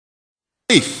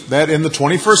belief that in the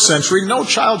 21st century, no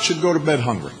child should go to bed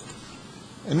hungry.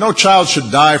 And no child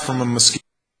should die from a mosquito.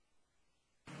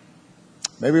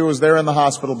 Maybe it was there in the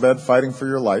hospital bed fighting for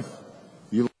your life.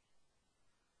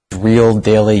 Real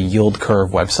daily yield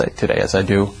curve website today, as I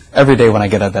do every day when I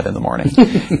get out of bed in the morning.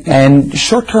 And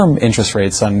short-term interest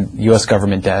rates on U.S.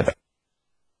 government debt.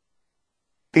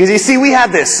 Because you see, we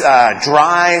had this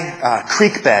dry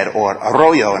creek bed or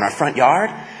arroyo in our front yard.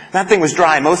 That thing was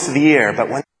dry most of the year, but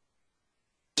when...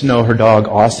 To know her dog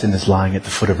Austin is lying at the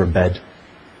foot of her bed.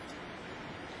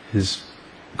 His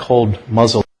cold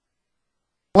muzzle.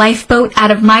 Lifeboat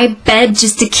out of my bed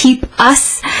just to keep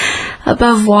us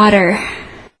above water.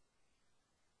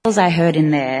 I heard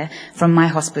in there from my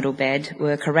hospital bed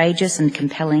were courageous and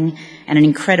compelling and an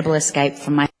incredible escape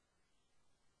from my...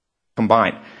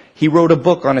 Combined. He wrote a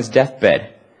book on his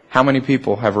deathbed. How many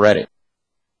people have read it?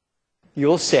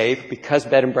 You'll save, because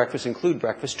bed and breakfast include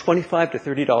breakfast, $25 to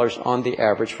 $30 on the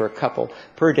average for a couple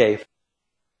per day.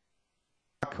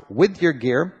 With your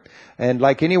gear, and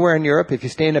like anywhere in Europe, if you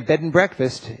stay in a bed and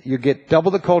breakfast, you get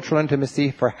double the cultural intimacy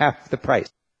for half the price.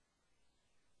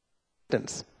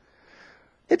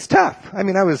 It's tough. I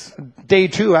mean, day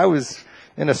 2, I was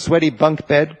in a sweaty bunk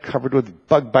bed covered with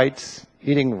bug bites,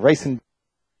 eating rice and...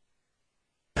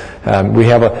 We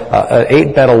have an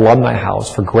 8-bed alumni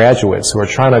house for graduates who are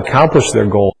trying to accomplish their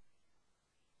goal.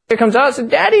 Here comes out and says,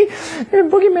 "Daddy, there's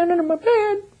a boogeyman under my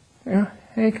bed." Yeah,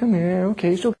 hey, come here.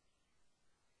 Okay, so...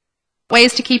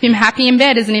 Ways to keep him happy in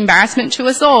bed is an embarrassment to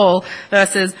us all,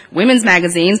 versus women's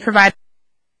magazines provide...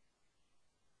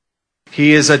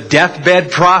 He is a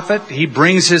deathbed prophet. He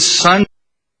brings his son...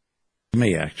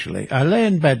 Me, actually. I lay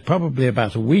in bed probably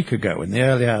about a week ago in the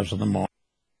early hours of the morning.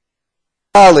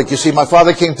 Garlic, you see, my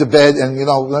father came to bed and,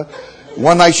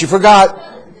 one night she forgot.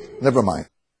 Never mind.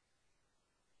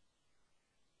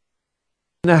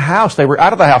 In the house, they were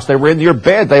out of the house, they were in your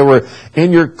bed, they were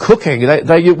in your cooking.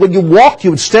 When you walked,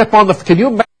 you would step on the... Can you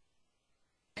imagine?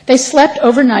 They slept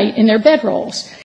overnight in their bedrolls.